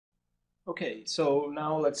Okay, so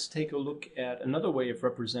now let's take a look at another way of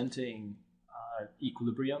representing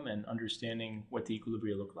equilibrium and understanding what the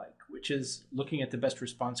equilibria look like, which is looking at the best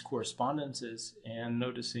response correspondences and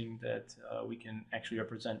noticing that we can actually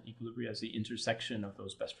represent equilibria as the intersection of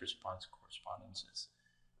those best response correspondences.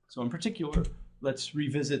 So in particular, let's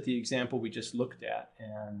revisit the example we just looked at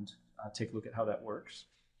and take a look at how that works.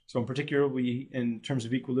 So in particular, in terms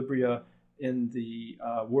of equilibria in the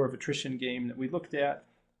war of attrition game that we looked at,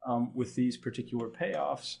 with these particular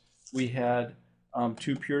payoffs, we had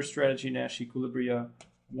two pure strategy Nash equilibria,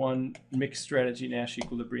 one mixed strategy Nash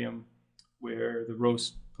equilibrium, where the row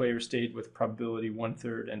player stayed with probability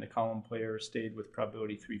 1/3 and the column player stayed with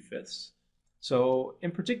probability 3/5. So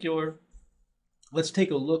in particular, let's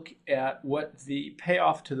take a look at what the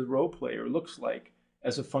payoff to the row player looks like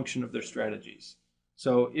as a function of their strategies.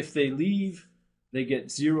 So if they leave, they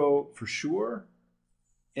get 0 for sure.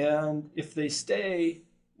 And if they stay,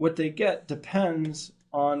 what they get depends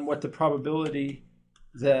on what the probability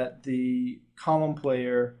that the column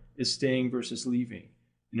player is staying versus leaving.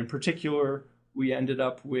 And in particular, we ended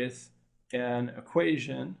up with an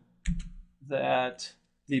equation that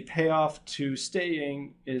the payoff to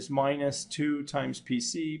staying is minus 2 times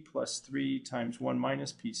PC plus 3 times 1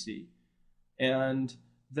 minus PC. And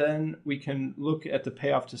then we can look at the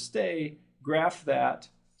payoff to stay, graph that.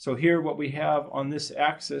 So here what we have on this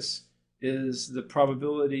axis is the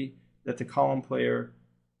probability that the column player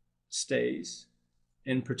stays.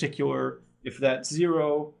 In particular, if that's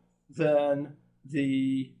 0, then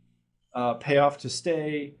the payoff to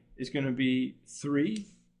stay is going to be 3.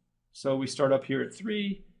 So we start up here at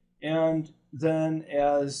 3, and then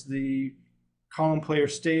as the column player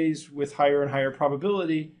stays with higher and higher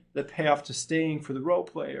probability, the payoff to staying for the row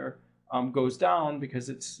player goes down because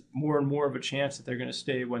it's more and more of a chance that they're going to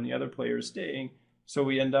stay when the other player is staying. So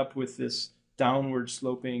we end up with this downward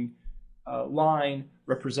sloping line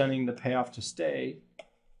representing the payoff to stay,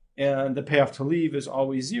 and the payoff to leave is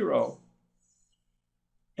always 0.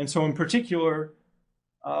 And so in particular,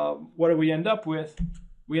 what do we end up with?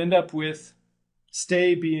 We end up with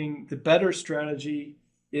stay being the better strategy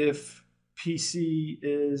if PC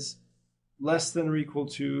is less than or equal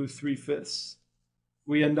to 3/5.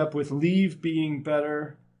 We end up with leave being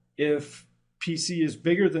better if PC is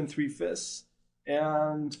bigger than 3/5.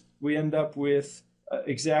 And we end up with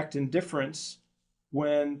exact indifference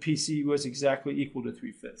when PC was exactly equal to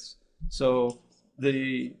 3/5. So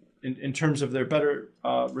in terms of their better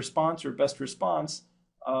response or best response,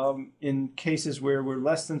 in cases where we're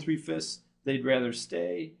less than 3/5, they'd rather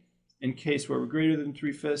stay. In case where we're greater than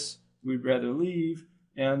 3/5, we'd rather leave.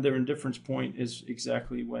 And their indifference point is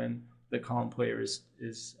exactly when the column player is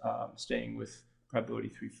staying with probability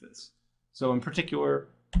 3/5. So in particular,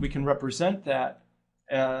 we can represent that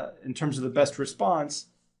in terms of the best response.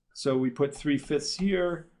 So we put 3/5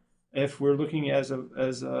 here. If we're looking as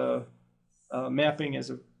a mapping as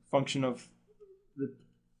a function of the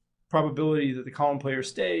probability that the column player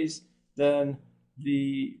stays, then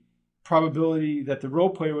the probability that the row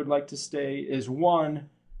player would like to stay is 1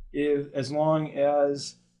 as long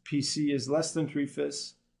as PC is less than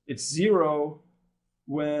 3/5. It's 0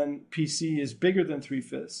 when PC is bigger than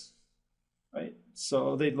 3/5, right?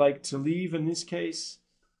 So they'd like to leave in this case,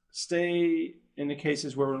 stay in the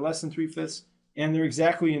cases where we're less than 3/5, and they're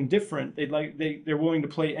exactly indifferent. They're willing to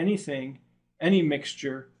play anything, any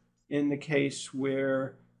mixture, in the case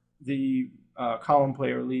where the column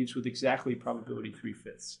player leaves with exactly probability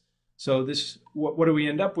 3/5. So what do we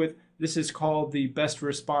end up with? This is called the best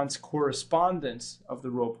response correspondence of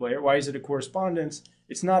the row player. Why is it a correspondence?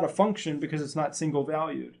 It's not a function because it's not single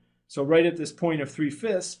valued. So right at this point of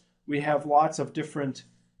 3/5, we have lots of different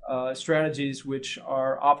strategies which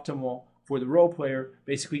are optimal for the row player.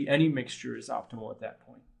 Basically, any mixture is optimal at that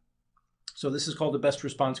point. So this is called the best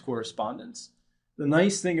response correspondence. The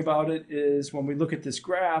nice thing about it is when we look at this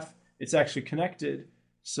graph, it's actually connected.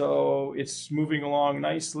 So it's moving along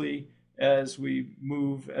nicely as we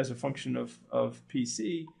move as a function of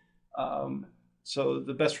PC. So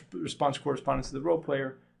the best response correspondence to the row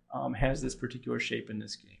player has this particular shape in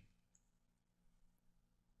this game.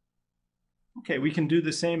 Okay, we can do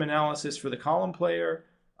the same analysis for the column player.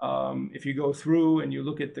 If you go through and you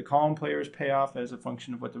look at the column player's payoff as a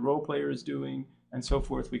function of what the row player is doing and so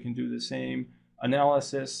forth, we can do the same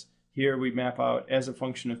analysis. Here we map out as a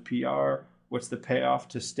function of PR, what's the payoff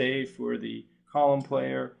to stay for the column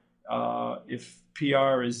player. If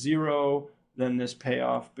PR is 0, then this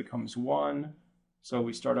payoff becomes 1. So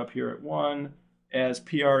we start up here at 1. As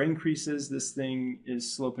PR increases, this thing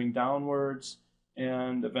is sloping downwards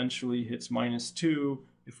and eventually hits -2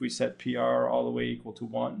 if we set PR all the way equal to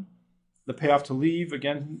 1. The payoff to leave,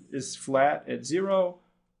 again, is flat at 0.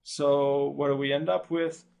 So what do we end up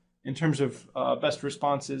with? In terms of best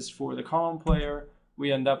responses for the column player, we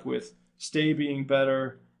end up with stay being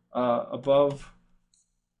better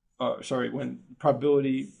when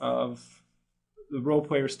probability of the row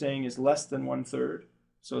player staying is less than 1/3.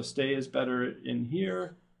 So stay is better in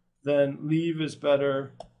here. Then leave is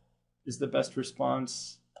better, is the best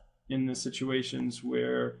response in the situations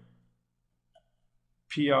where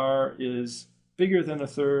PR is bigger than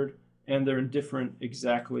 1/3 and they're indifferent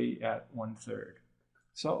exactly at 1/3.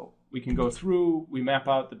 So we can go through, we map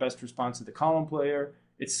out the best response of the column player.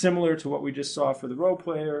 It's similar to what we just saw for the row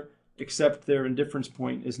player, except their indifference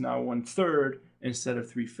point is now 1/3 instead of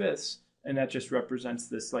 3/5, and that just represents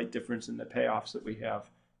the slight difference in the payoffs that we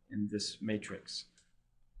have in this matrix.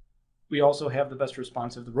 We also have the best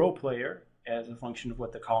response of the row player as a function of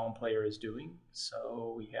what the column player is doing.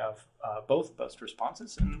 So we have both best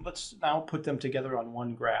responses, and let's now put them together on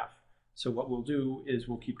one graph. So what we'll do is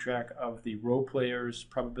we'll keep track of the row player's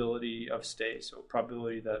probability of stay, so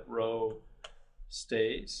probability that row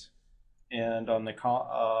stays. And on the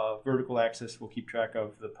vertical axis, we'll keep track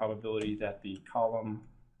of the probability that the column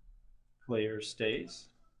player stays.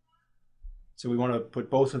 So we want to put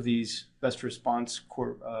both of these best response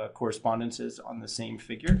correspondences on the same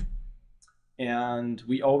figure. And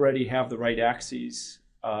we already have the right axes,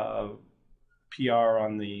 PR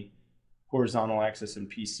on the horizontal axis and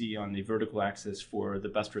PC on the vertical axis for the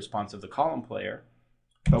best response of the column player.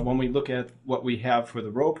 But when we look at what we have for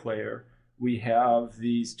the row player, we have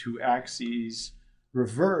these two axes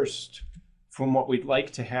reversed from what we'd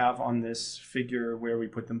like to have on this figure where we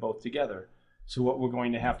put them both together. So what we're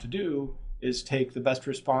going to have to do is take the best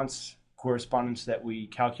response correspondence that we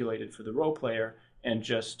calculated for the row player and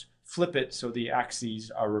just flip it so the axes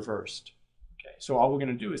are reversed. Okay, so all we're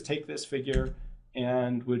going to do is take this figure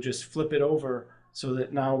and we'll just flip it over so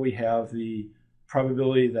that now we have the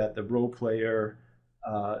probability that the row player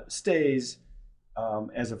stays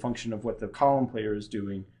as a function of what the column player is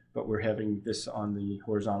doing, but we're having this on the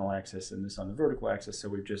horizontal axis and this on the vertical axis, so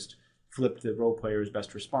we've just flipped the row player's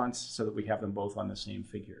best response so that we have them both on the same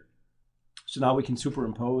figure. So now we can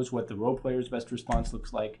superimpose what the row player's best response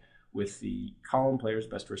looks like with the column player's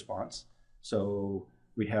best response. So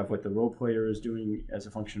we have what the row player is doing as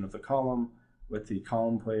a function of the column, what the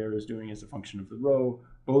column player is doing as a function of the row,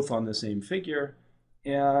 both on the same figure.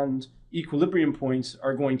 And equilibrium points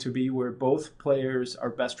are going to be where both players are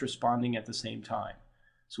best responding at the same time.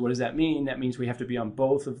 So what does that mean? That means we have to be on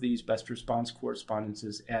both of these best response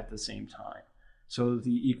correspondences at the same time. So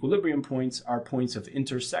the equilibrium points are points of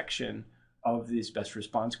intersection of these best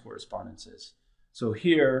response correspondences. So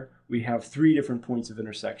here we have 3 different points of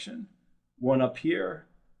intersection, one up here,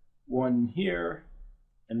 one here,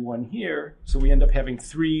 and one here. So we end up having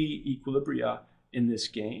 3 equilibria in this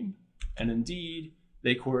game. And indeed,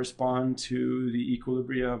 they correspond to the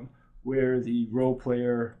equilibrium where the row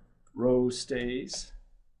player row stays,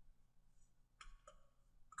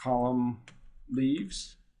 column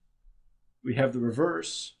leaves. We have the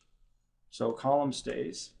reverse, so column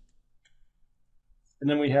stays. And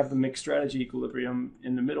then we have the mixed strategy equilibrium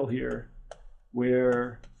in the middle here,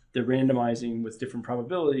 where they're randomizing with different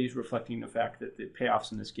probabilities, reflecting the fact that the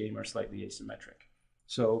payoffs in this game are slightly asymmetric.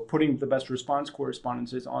 So putting the best response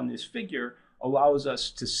correspondences on this figure allows us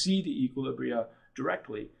to see the equilibria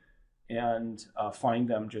directly and find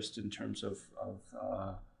them just in terms of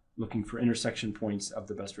looking for intersection points of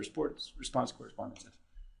the best response correspondences.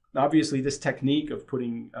 Now, obviously, this technique of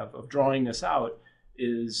drawing this out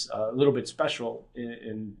is a little bit special.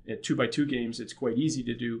 In 2x2 games, it's quite easy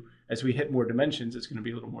to do. As we hit more dimensions, it's going to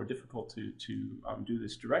be a little more difficult to do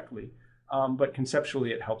this directly. But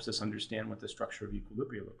conceptually, it helps us understand what the structure of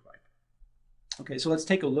equilibria look like. Okay, so let's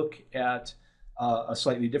take a look at a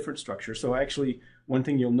slightly different structure. So actually, one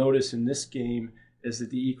thing you'll notice in this game is that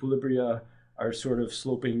the equilibria are sort of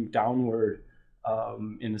sloping downward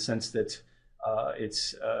in the sense that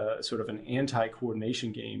it's sort of an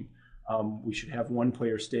anti-coordination game. We should have one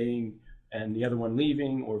player staying and the other one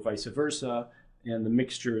leaving, or vice versa, and the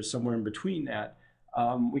mixture is somewhere in between that.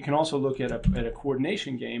 We can also look at a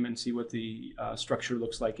coordination game and see what the structure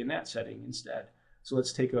looks like in that setting instead. So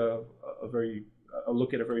let's take a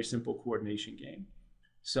look at a very simple coordination game.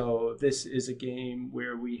 So this is a game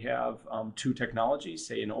where we have 2 technologies,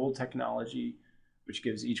 say an old technology, which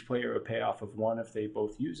gives each player a payoff of 1 if they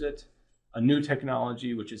both use it. A new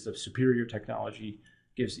technology, which is the superior technology,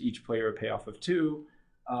 gives each player a payoff of 2.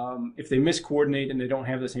 If they miscoordinate and they don't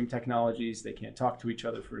have the same technologies, they can't talk to each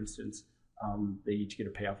other, for instance, they each get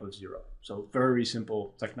a payoff of 0. So very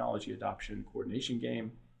simple technology adoption coordination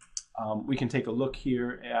game. We can take a look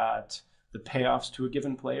here at the payoffs to a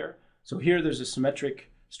given player. So here there's a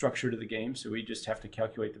symmetric structure to the game, so we just have to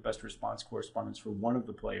calculate the best response correspondence for one of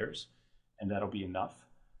the players, and that'll be enough.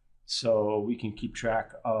 So we can keep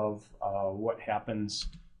track of what happens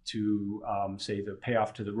to, say, the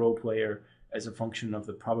payoff to the row player as a function of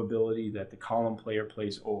the probability that the column player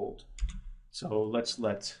plays old. So let's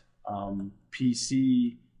let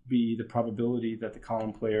PC be the probability that the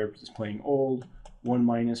column player is playing old. 1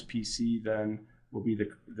 minus PC then will be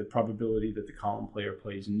the probability that the column player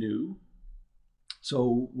plays new.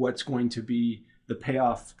 So what's going to be the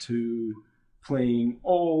payoff to playing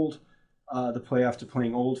old? The payoff to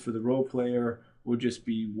playing old for the row player would just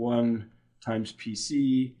be 1 times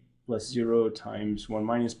PC plus 0 times 1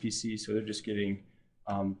 minus PC. So they're just getting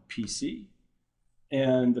PC.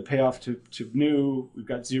 And the payoff to new, we've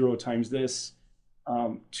got 0 times this,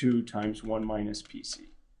 2 times 1 minus PC.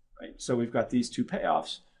 Right? So we've got these two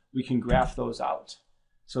payoffs. We can graph those out.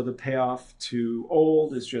 So the payoff to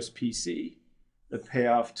old is just PC. The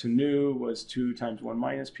payoff to new was 2 times 1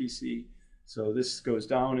 minus PC. So this goes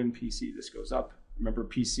down in PC, this goes up. Remember,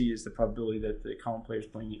 PC is the probability that the column player is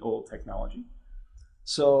playing the old technology.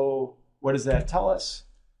 So what does that tell us?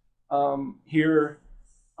 Here,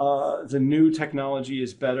 the new technology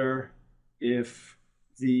is better if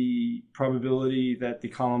the probability that the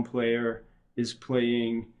column player is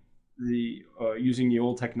playing using the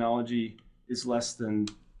old technology is less than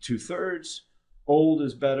 2/3. Old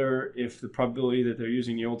is better if the probability that they're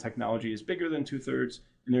using the old technology is bigger than 2/3,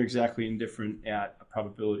 and they're exactly indifferent at a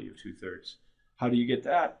probability of 2/3. How do you get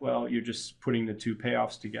that? Well, you're just putting the two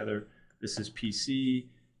payoffs together. This is PC,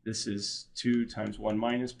 this is 2 times 1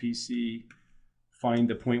 minus PC. Find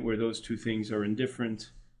the point where those two things are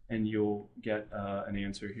indifferent, and you'll get an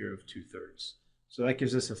answer here of 2/3. So that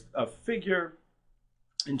gives us a figure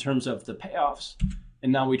in terms of the payoffs,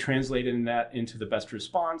 and now we translate that into the best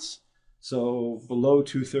response. So below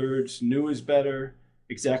 2/3, new is better.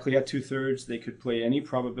 Exactly at 2/3, they could play any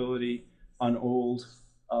probability on old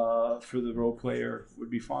for the row player would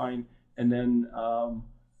be fine. And then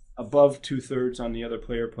above 2/3 on the other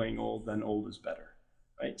player playing old, then old is better,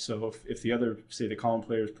 right? So if the other, say the column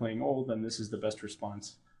player is playing old, then this is the best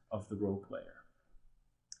response of the row player.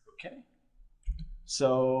 Okay.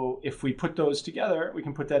 So if we put those together, we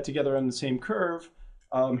can put that together on the same curve.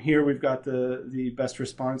 Here we've got the best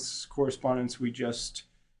response correspondence we just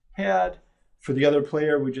had. For the other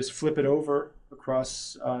player, we just flip it over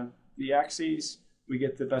across the axes. We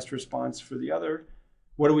get the best response for the other.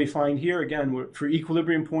 What do we find here? Again, for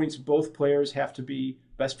equilibrium points, both players have to be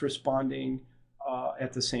best responding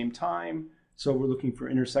at the same time. So we're looking for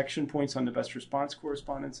intersection points on the best response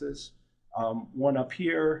correspondences. One up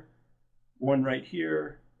here, one right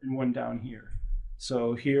here, and one down here.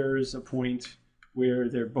 So here's a point where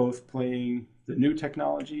they're both playing the new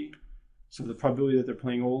technology. So the probability that they're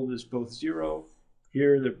playing old is both 0.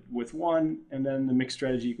 Here they're with 1, and then the mixed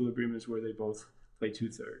strategy equilibrium is where they both play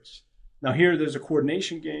 2/3. Now here there's a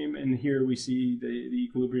coordination game, and here we see the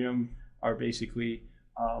equilibrium are basically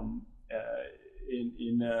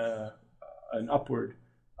in an upward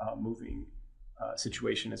moving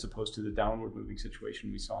situation as opposed to the downward moving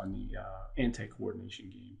situation we saw in the anti-coordination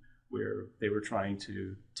game, where they were trying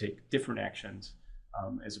to take different actions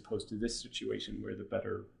as opposed to this situation where the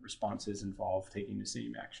better responses involve taking the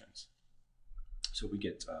same actions. So we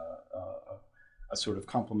get a sort of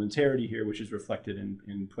complementarity here, which is reflected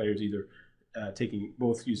in players either taking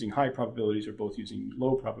both using high probabilities or both using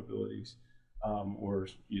low probabilities, or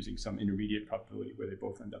using some intermediate probability where they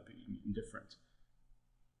both end up being indifferent.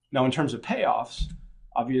 Now, in terms of payoffs,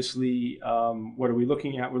 obviously, what are we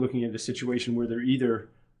looking at? We're looking at a situation where they're either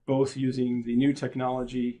both using the new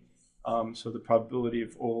technology, so the probability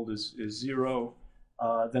of old is 0.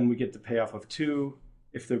 Then we get the payoff of 2.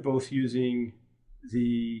 If they're both using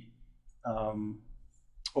the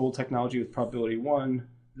old technology with probability 1,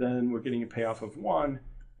 then we're getting a payoff of 1.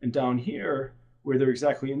 And down here, where they're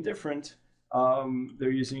exactly indifferent,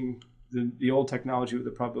 they're using the old technology with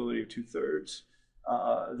a probability of 2/3.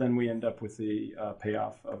 Then we end up with the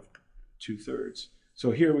payoff of 2/3.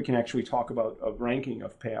 So here we can actually talk about a ranking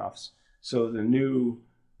of payoffs. So the new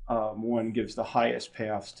one gives the highest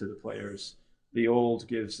payoffs to the players. The old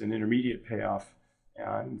gives an intermediate payoff,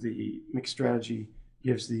 and the mixed strategy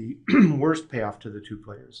gives the worst payoff to the two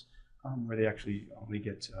players, where they actually only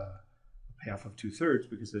get a payoff of 2/3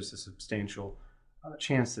 because there's a substantial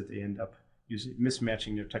chance that they end up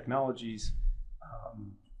mismatching their technologies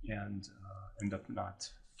and end up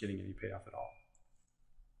not getting any payoff at all.